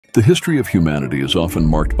The history of humanity is often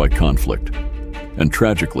marked by conflict, and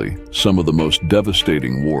tragically, some of the most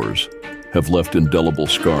devastating wars have left indelible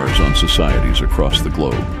scars on societies across the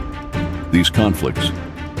globe. These conflicts,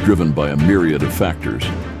 driven by a myriad of factors,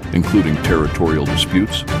 including territorial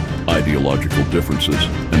disputes, ideological differences,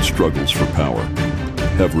 and struggles for power,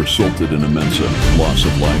 have resulted in immense loss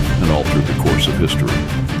of life and altered the course of history.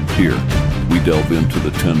 Here, we delve into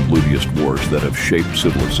the 10 bloodiest wars that have shaped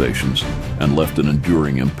civilizations and left an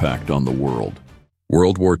enduring impact on the world.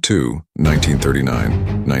 World War II,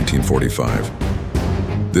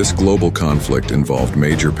 1939-1945. This global conflict involved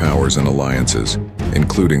major powers and alliances,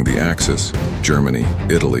 including the Axis, Germany,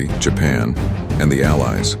 Italy, Japan, and the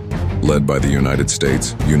Allies, led by the United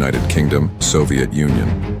States, United Kingdom, Soviet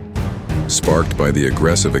Union. Sparked by the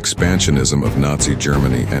aggressive expansionism of Nazi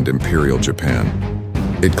Germany and Imperial Japan,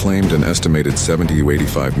 it claimed an estimated 70 to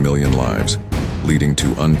 85 million lives, leading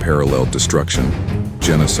to unparalleled destruction,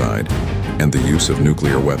 genocide, and the use of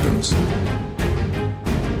nuclear weapons.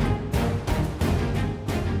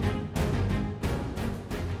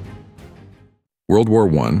 World War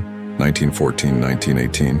I,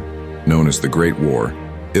 1914-1918, known as the Great War,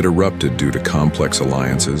 it erupted due to complex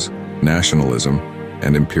alliances, nationalism,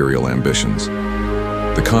 and imperial ambitions.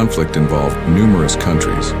 The conflict involved numerous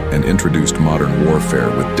countries and introduced modern warfare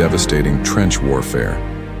with devastating trench warfare,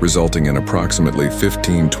 resulting in approximately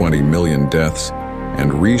 15–20 million deaths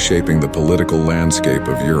and reshaping the political landscape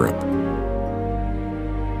of Europe.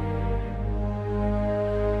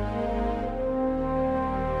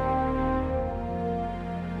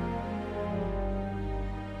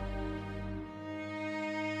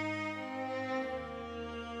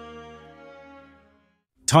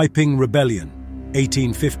 Taiping Rebellion,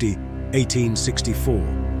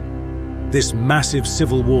 1850–1864. This massive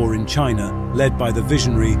civil war in China, led by the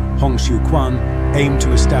visionary Hong Xiuquan, aimed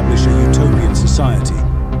to establish a utopian society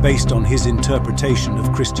based on his interpretation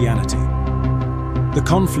of Christianity. The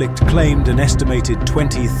conflict claimed an estimated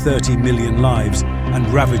 20–30 million lives and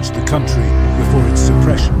ravaged the country before its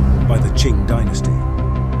suppression by the Qing dynasty.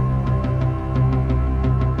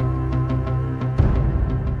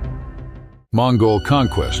 Mongol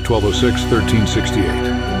Conquests,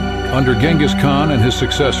 1206–1368. Under Genghis Khan and his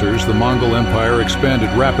successors, the Mongol Empire expanded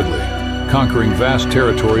rapidly, conquering vast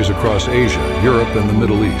territories across Asia, Europe, and the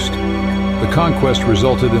Middle East. The conquest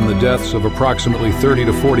resulted in the deaths of approximately 30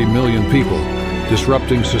 to 40 million people,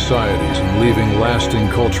 disrupting societies and leaving lasting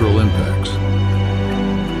cultural impacts.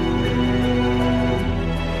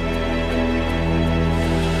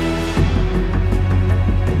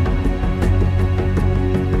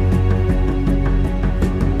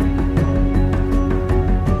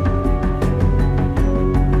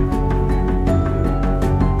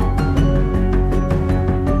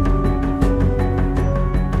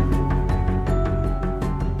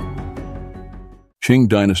 Qing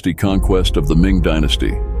Dynasty conquest of the Ming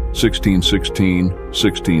Dynasty,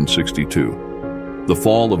 1616–1662. The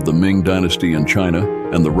fall of the Ming Dynasty in China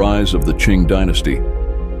and the rise of the Qing Dynasty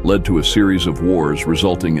led to a series of wars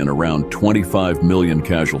resulting in around 25 million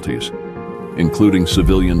casualties, including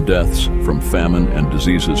civilian deaths from famine and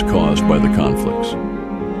diseases caused by the conflicts.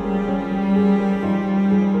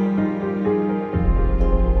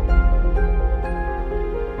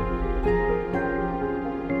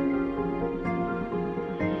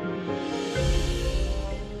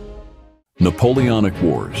 Napoleonic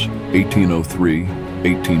Wars,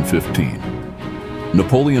 1803–1815.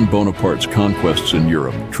 Napoleon Bonaparte's conquests in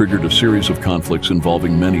Europe triggered a series of conflicts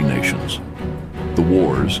involving many nations. The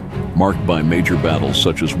wars, marked by major battles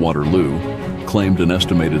such as Waterloo, claimed an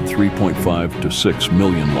estimated 3.5 to 6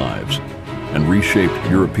 million lives and reshaped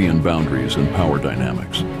European boundaries and power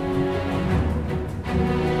dynamics.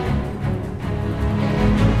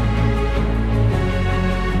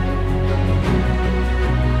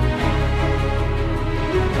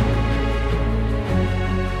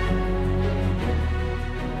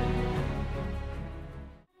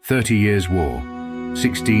 Thirty Years' War,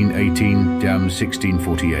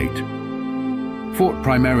 1618–1648. Fought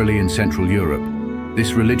primarily in Central Europe,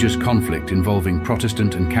 this religious conflict involving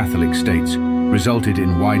Protestant and Catholic states resulted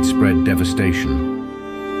in widespread devastation.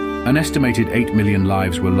 An estimated 8 million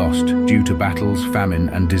lives were lost due to battles, famine,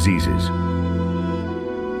 and diseases.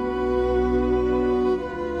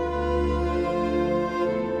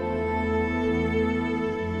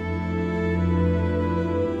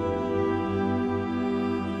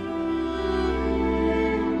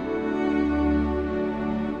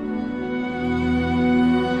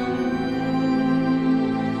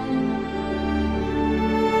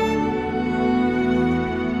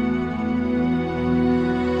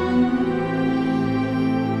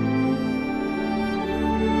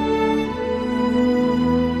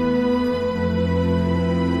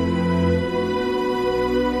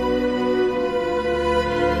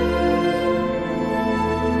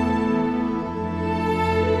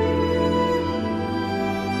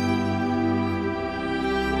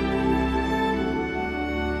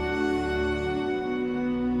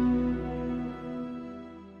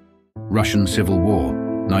 Russian Civil War,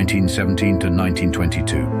 1917 to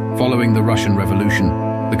 1922. Following the Russian Revolution,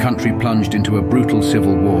 the country plunged into a brutal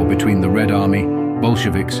civil war between the Red Army,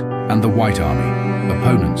 Bolsheviks, and the White Army,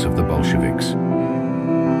 opponents of the Bolsheviks.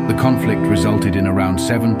 The conflict resulted in around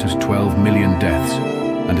 7 to 12 million deaths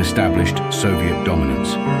and established Soviet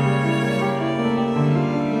dominance.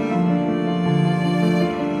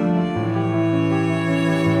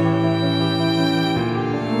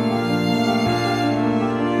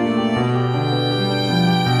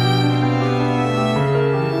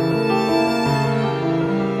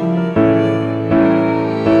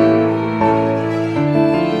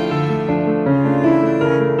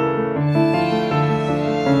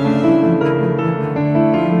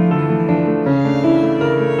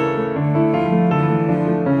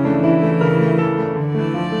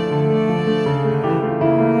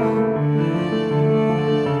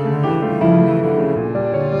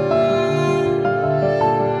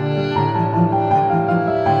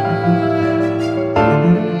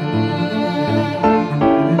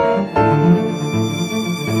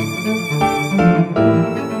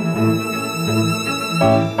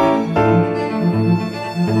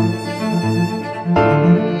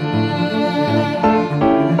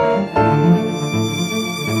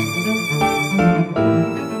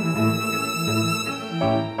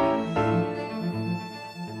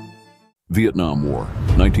 Vietnam War,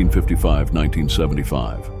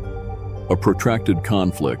 1955-1975. A protracted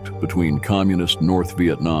conflict between communist North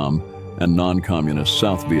Vietnam and non-communist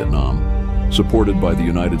South Vietnam, supported by the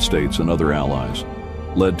United States and other allies,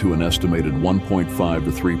 led to an estimated 1.5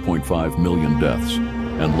 to 3.5 million deaths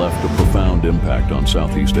and left a profound impact on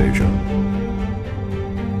Southeast Asia.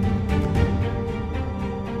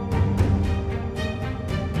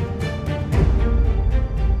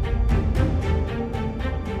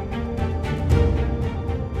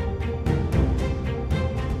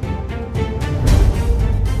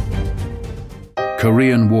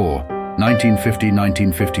 Korean War,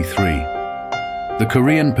 1950-1953. The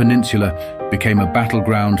Korean Peninsula became a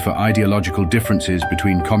battleground for ideological differences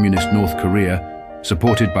between communist North Korea,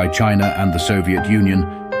 supported by China and the Soviet Union,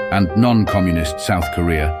 and non-communist South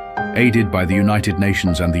Korea, aided by the United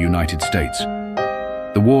Nations and the United States.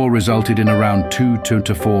 The war resulted in around 2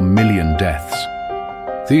 to 4 million deaths.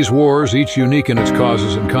 These wars, each unique in its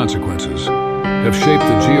causes and consequences, have shaped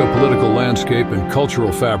the geopolitical landscape and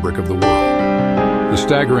cultural fabric of the world. The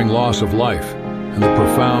staggering loss of life and the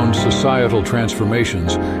profound societal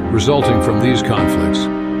transformations resulting from these conflicts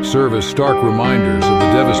serve as stark reminders of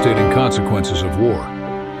the devastating consequences of war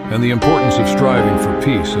and the importance of striving for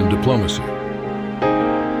peace and diplomacy.